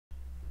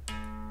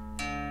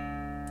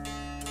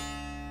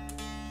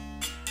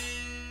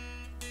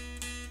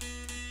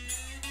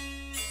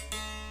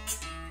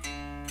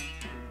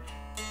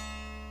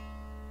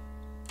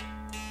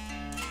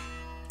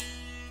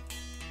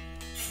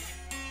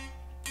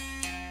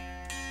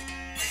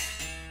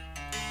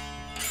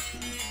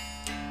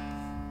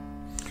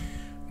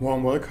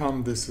Warm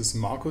welcome, this is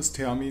Markus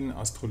Termin,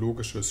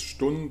 Astrologisches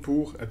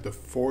Stundenbuch at the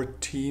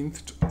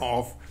 14th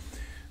of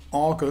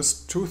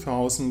August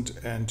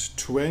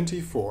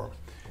 2024.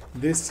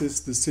 This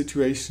is the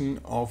situation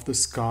of the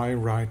sky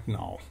right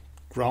now.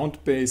 Ground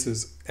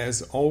bases,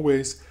 as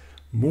always,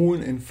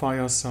 Moon in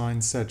fire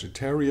sign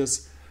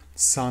Sagittarius,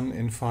 Sun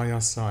in fire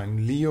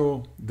sign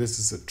Leo. This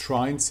is a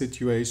trine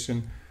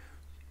situation.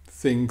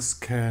 Things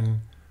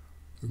can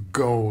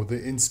go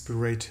the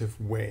inspirative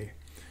way.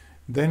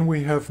 Then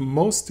we have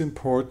most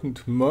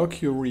important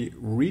Mercury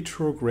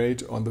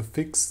retrograde on the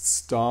fixed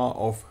star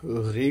of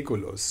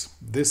Regulus.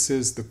 This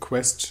is the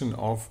question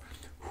of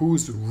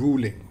who's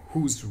ruling,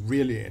 who's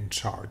really in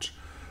charge.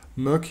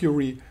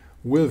 Mercury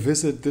will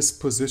visit this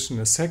position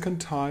a second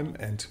time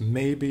and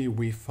maybe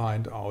we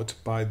find out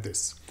by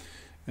this.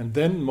 And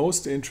then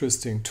most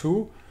interesting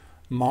too,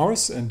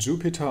 Mars and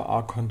Jupiter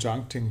are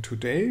conjuncting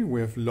today.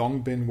 We have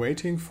long been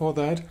waiting for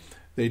that.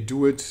 They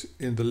do it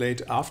in the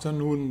late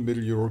afternoon,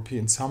 Middle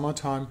European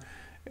summertime,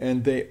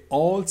 and they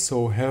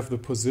also have the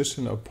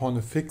position upon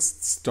a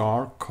fixed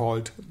star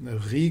called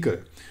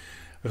Rigel.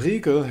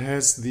 Rigel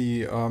has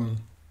the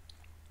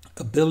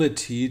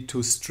ability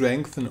to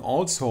strengthen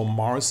also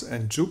Mars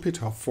and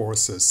Jupiter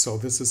forces. So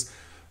this is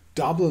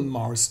double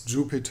Mars,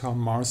 Jupiter.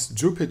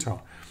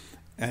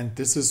 And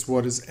this is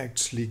what is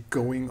actually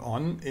going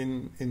on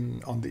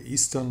on the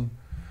eastern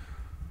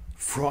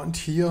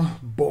frontier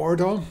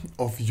border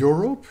of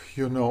Europe.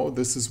 You know,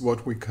 this is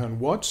what we can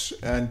watch,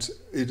 and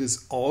it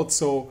is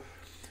also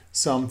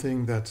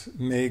something that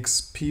makes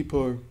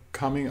people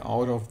coming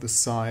out of the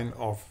sign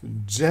of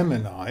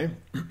Gemini,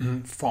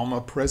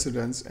 former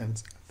presidents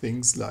and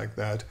things like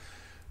that,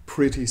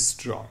 pretty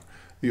strong.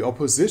 The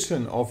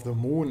opposition of the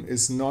moon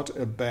is not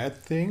a bad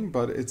thing,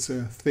 but it's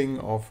a thing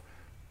of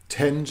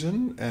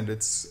tension, and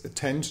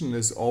tension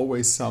is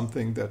always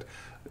something that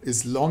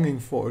is longing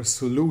for a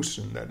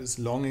solution, that is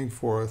longing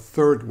for a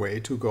third way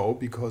to go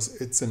because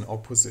it's in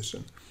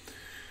opposition.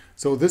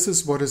 So this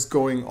is what is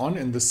going on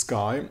in the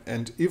sky,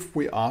 and if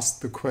we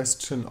ask the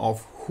question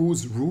of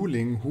who's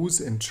ruling,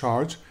 who's in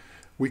charge,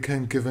 we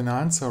can give an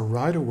answer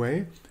right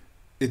away.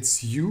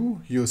 It's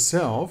you,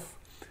 yourself,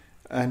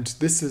 and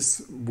this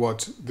is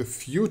what the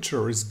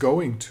future is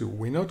going to.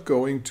 We're not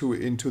going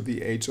into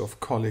the age of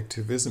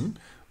collectivism.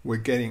 We're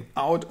getting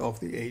out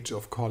of the age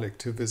of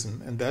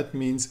collectivism, and that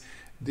means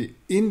the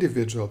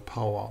individual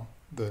power,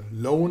 the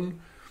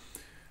lone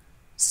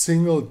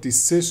single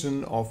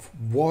decision of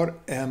what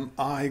am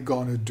I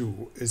gonna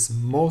do is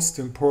most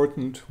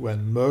important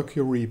when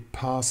Mercury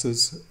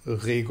passes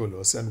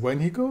Regulus. And when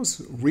he goes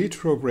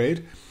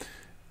retrograde,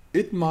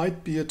 it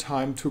might be a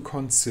time to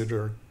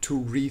consider, to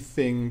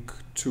rethink,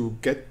 to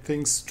get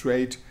things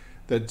straight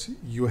that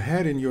you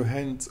had in your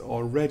hands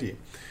already.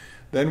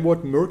 Then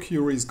what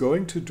Mercury is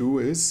going to do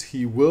is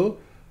he will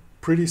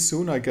pretty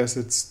soon, I guess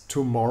it's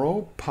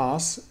tomorrow,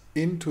 pass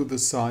into the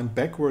sign,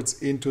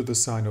 backwards into the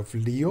sign of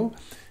Leo,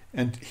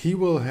 and he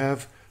will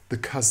have the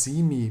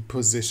Casimi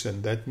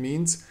position. That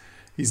means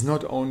he's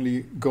not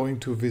only going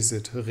to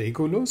visit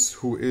Regulus,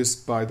 who is,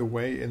 by the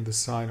way, in the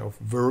sign of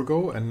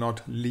Virgo and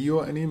not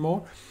Leo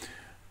anymore,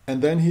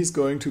 and then he's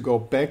going to go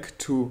back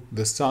to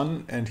the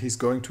Sun and he's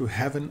going to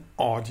have an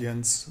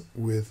audience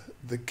with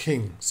the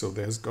king. So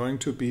there's going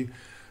to be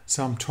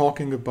some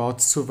talking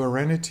about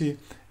sovereignty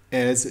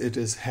as it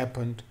is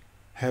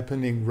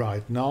happening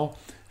right now.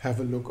 Have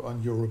a look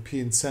on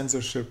European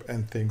censorship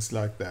and things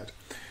like that.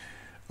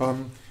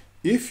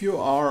 If you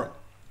are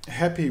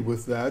happy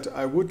with that,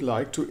 I would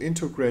like to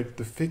integrate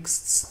the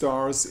fixed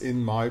stars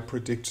in my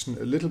prediction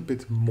a little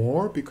bit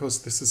more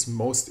because this is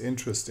most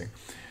interesting.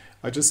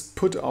 I just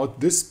put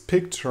out this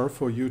picture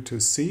for you to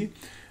see.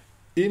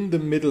 In the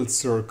middle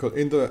circle,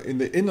 in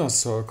the inner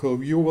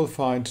circle, you will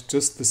find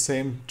just the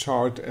same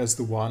chart as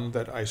the one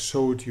that I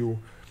showed you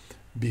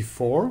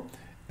before.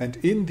 And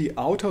in the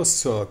outer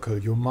circle,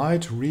 you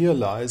might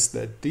realize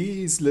that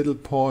these little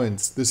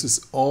points, this is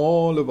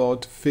all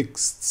about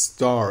fixed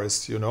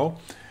stars, you know.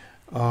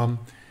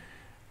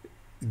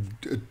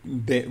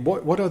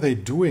 What are they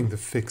doing, the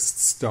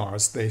fixed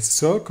stars? They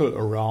circle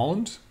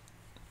around,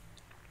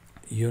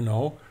 you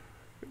know,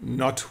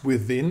 not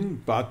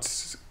within,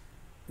 but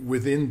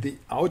within the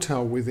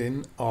outer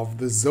within of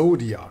the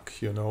zodiac.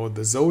 You know,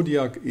 the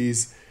zodiac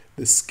is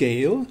the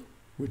scale,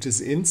 which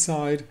is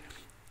inside,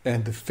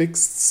 and the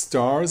fixed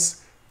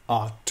stars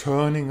are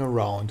turning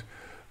around.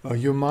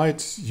 You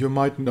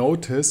might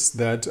notice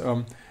that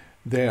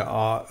there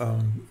are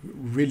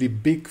really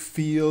big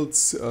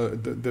fields.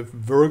 The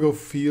Virgo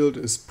field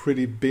is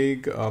pretty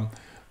big.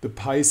 The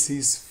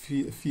Pisces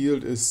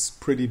field is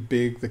pretty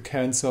big. The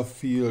Cancer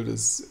field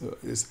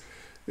is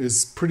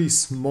pretty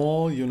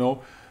small. You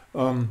know,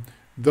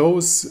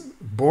 those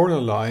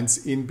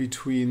borderlines in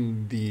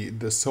between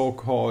the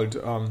so-called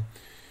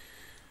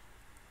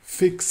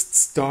fixed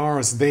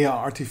stars, they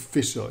are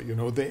artificial, you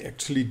know, they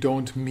actually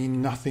don't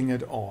mean nothing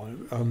at all.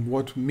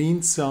 What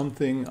means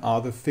something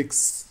are the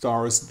fixed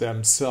stars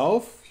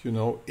themselves, you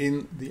know,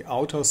 in the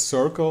outer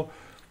circle.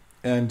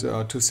 And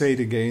to say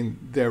it again,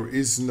 there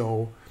is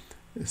no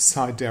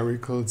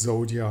sidereal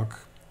zodiac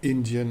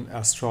Indian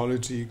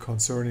astrology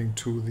concerning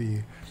to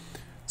the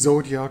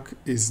zodiac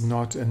is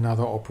not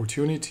another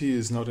opportunity,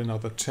 is not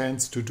another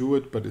chance to do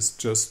it, but it's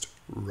just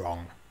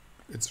wrong.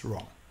 It's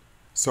wrong.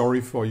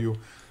 Sorry for you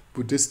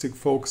Buddhistic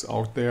folks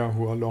out there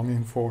who are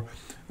longing for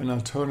an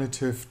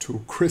alternative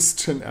to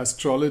Christian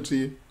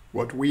astrology.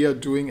 What we are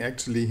doing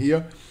actually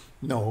here,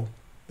 no,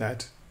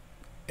 that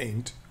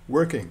ain't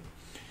working.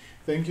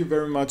 Thank you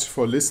very much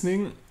for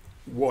listening.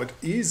 What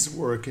is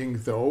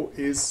working though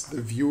is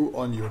the view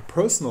on your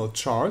personal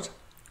chart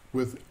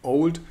with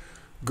old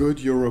good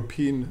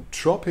European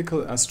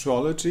tropical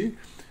astrology.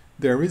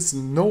 There is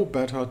no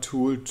better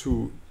tool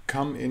to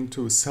come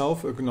into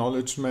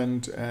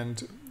self-acknowledgement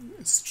and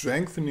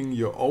strengthening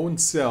your own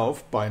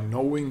self by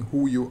knowing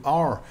who you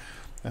are.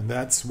 And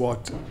that's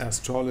what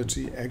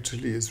astrology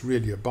actually is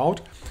really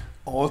about.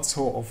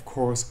 Also, of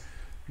course,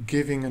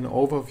 giving an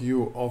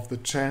overview of the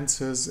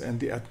chances and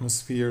the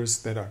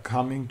atmospheres that are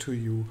coming to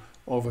you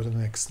over the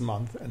next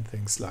month and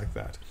things like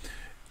that.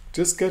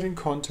 Just get in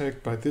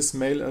contact by this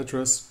mail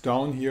address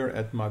down here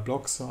at my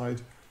blog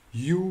site.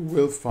 You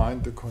will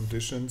find the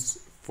conditions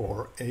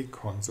for a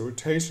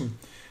consultation.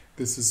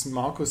 This is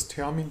Markus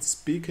Termin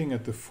speaking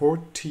at the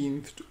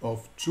 14th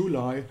of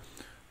July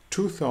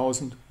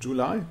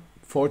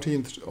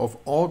 14th of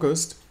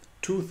August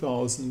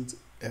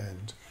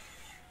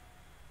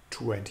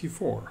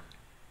 2024.